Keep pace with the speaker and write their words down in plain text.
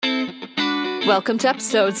Welcome to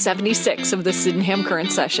episode 76 of the Sydenham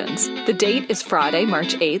Current Sessions. The date is Friday,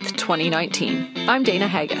 March 8th, 2019. I'm Dana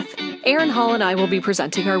Hageth. Aaron Hall and I will be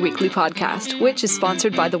presenting our weekly podcast, which is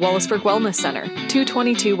sponsored by the Wallaceburg Wellness Center,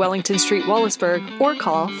 222 Wellington Street, Wallaceburg, or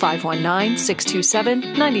call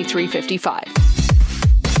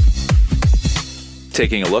 519-627-9355.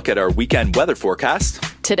 Taking a look at our weekend weather forecast.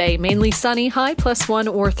 Today, mainly sunny, high +1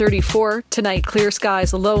 or 34. Tonight, clear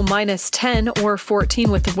skies, low -10 or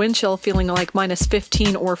 14 with the wind chill feeling like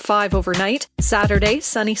 -15 or 5 overnight. Saturday,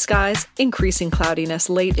 sunny skies, increasing cloudiness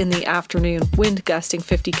late in the afternoon, wind gusting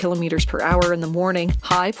 50 kilometers per hour in the morning,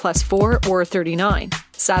 high +4 or 39.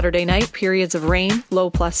 Saturday night, periods of rain,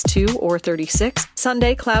 low +2 or 36.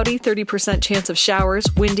 Sunday, cloudy, 30% chance of showers,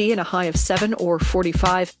 windy and a high of 7 or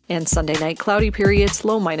 45. And Sunday night, cloudy periods,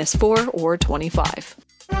 low -4 or 25.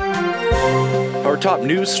 Our top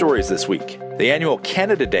news stories this week. The annual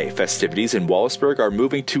Canada Day festivities in Wallaceburg are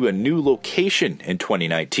moving to a new location in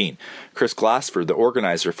 2019. Chris Glassford, the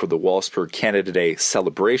organizer for the Wallaceburg Canada Day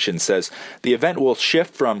celebration, says the event will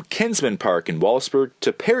shift from Kinsman Park in Wallaceburg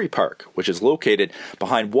to Perry Park, which is located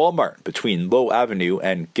behind Walmart between Low Avenue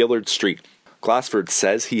and Gillard Street. Glassford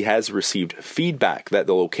says he has received feedback that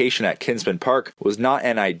the location at Kinsman Park was not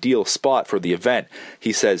an ideal spot for the event.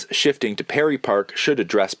 He says shifting to Perry Park should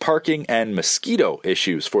address parking and mosquito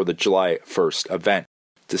issues for the July 1st event.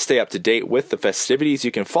 To stay up to date with the festivities,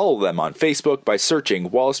 you can follow them on Facebook by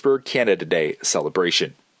searching Wallaceburg Canada Day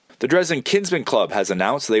Celebration. The Dresden Kinsman Club has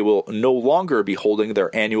announced they will no longer be holding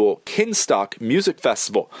their annual Kinstock Music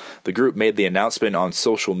Festival. The group made the announcement on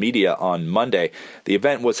social media on Monday. The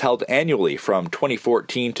event was held annually from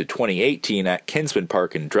 2014 to 2018 at Kinsman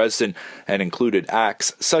Park in Dresden and included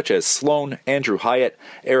acts such as Sloan, Andrew Hyatt,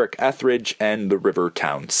 Eric Etheridge, and the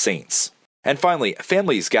Rivertown Saints. And finally,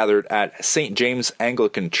 families gathered at St. James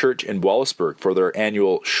Anglican Church in Wallaceburg for their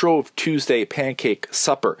annual Shrove Tuesday Pancake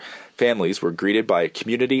Supper. Families were greeted by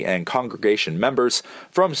community and congregation members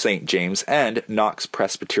from St. James and Knox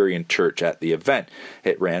Presbyterian Church at the event.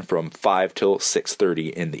 It ran from 5 till 6:30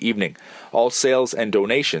 in the evening. All sales and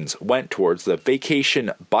donations went towards the Vacation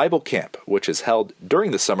Bible Camp, which is held during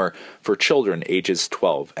the summer for children ages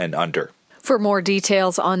 12 and under. For more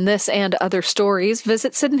details on this and other stories,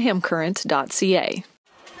 visit sydenhamcurrent.ca.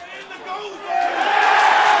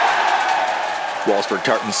 Wallaceburg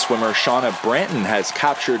Tartan swimmer Shauna Branton has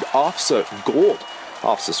captured OFSA gold.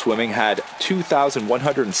 OFSA Swimming had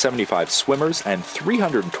 2,175 swimmers and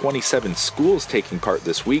 327 schools taking part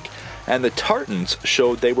this week, and the Tartans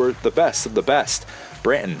showed they were the best of the best.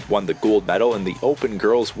 Branton won the gold medal in the Open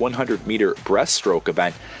Girls 100-meter breaststroke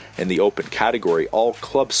event. In the open category, all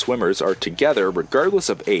club swimmers are together regardless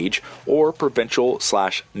of age or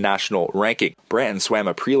provincial/national ranking. Branton swam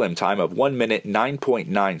a prelim time of 1 minute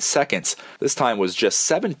 9.9 seconds. This time was just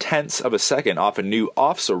 0.7 of a second off a new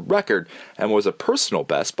OFSA record and was a personal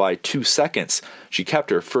best by 2 seconds. She kept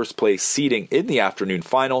her first place seeding in the afternoon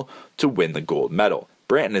final to win the gold medal.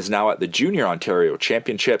 Branton is now at the Junior Ontario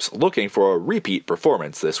Championships looking for a repeat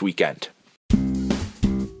performance this weekend.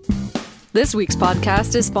 This week's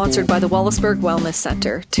podcast is sponsored by the Wallaceburg Wellness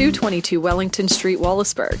Center, 222 Wellington Street,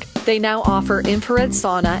 Wallaceburg. They now offer infrared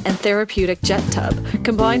sauna and therapeutic jet tub.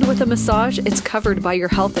 Combined with a massage, it's covered by your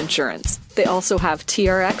health insurance. They also have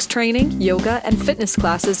TRX training, yoga, and fitness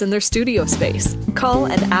classes in their studio space. Call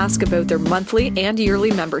and ask about their monthly and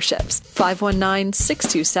yearly memberships.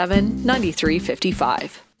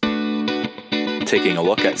 519-627-9355. Taking a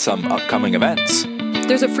look at some upcoming events.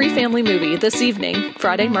 There's a free family movie this evening,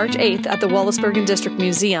 Friday, March 8th, at the Wallaceburg and District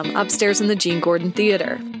Museum, upstairs in the Gene Gordon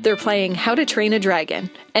Theatre. They're playing How to Train a Dragon.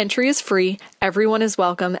 Entry is free, everyone is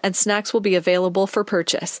welcome, and snacks will be available for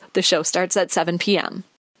purchase. The show starts at 7 p.m.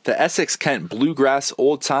 The Essex-Kent Bluegrass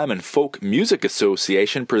Old Time and Folk Music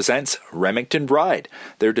Association presents Remington Ride.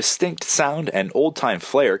 Their distinct sound and old-time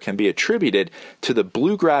flair can be attributed to the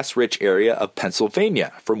bluegrass-rich area of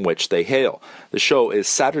Pennsylvania from which they hail. The show is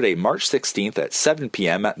Saturday, March 16th at 7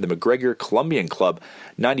 p.m. at the McGregor Columbian Club,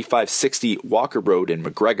 9560 Walker Road in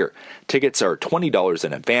McGregor. Tickets are $20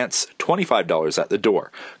 in advance, $25 at the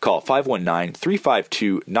door. Call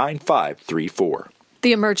 519-352-9534.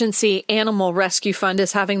 The Emergency Animal Rescue Fund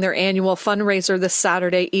is having their annual fundraiser this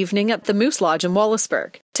Saturday evening at the Moose Lodge in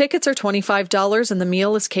Wallaceburg. Tickets are $25 and the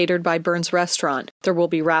meal is catered by Burns Restaurant. There will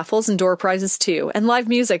be raffles and door prizes too, and live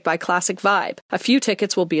music by Classic Vibe. A few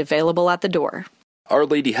tickets will be available at the door. Our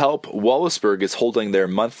Lady Help Wallaceburg is holding their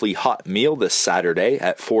monthly hot meal this Saturday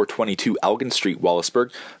at 422 Elgin Street,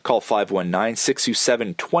 Wallaceburg. Call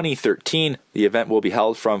 519-627-2013. The event will be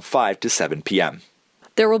held from 5 to 7 p.m.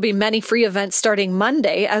 There will be many free events starting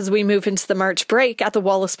Monday as we move into the March break at the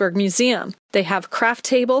Wallaceburg Museum. They have craft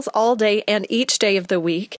tables all day and each day of the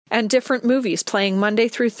week, and different movies playing Monday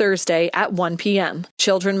through Thursday at 1 p.m.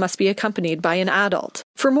 Children must be accompanied by an adult.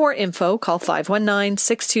 For more info, call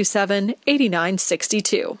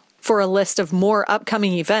 519-627-8962. For a list of more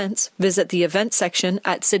upcoming events, visit the events section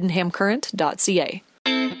at sydenhamcurrent.ca.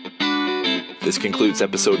 This concludes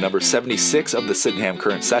episode number 76 of the Sydenham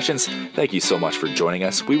Current Sessions. Thank you so much for joining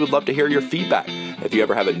us. We would love to hear your feedback. If you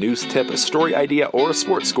ever have a news tip, a story idea, or a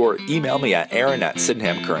sports score, email me at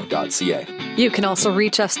aaron@sydenhamcurrent.ca. You can also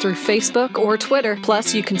reach us through Facebook or Twitter.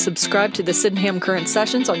 Plus, you can subscribe to the Sydenham Current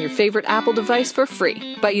Sessions on your favorite Apple device for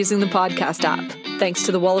free by using the podcast app. Thanks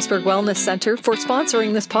to the Wallaceburg Wellness Center for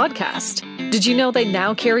sponsoring this podcast. Did you know they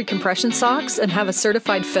now carry compression socks and have a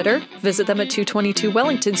certified fitter? Visit them at 222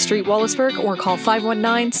 Wellington Street, Wallaceburg, or call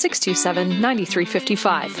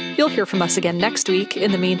 519-627-9355. You'll hear from us again next week.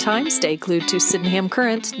 In the meantime, stay glued to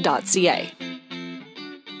sydenhamcurrent.ca.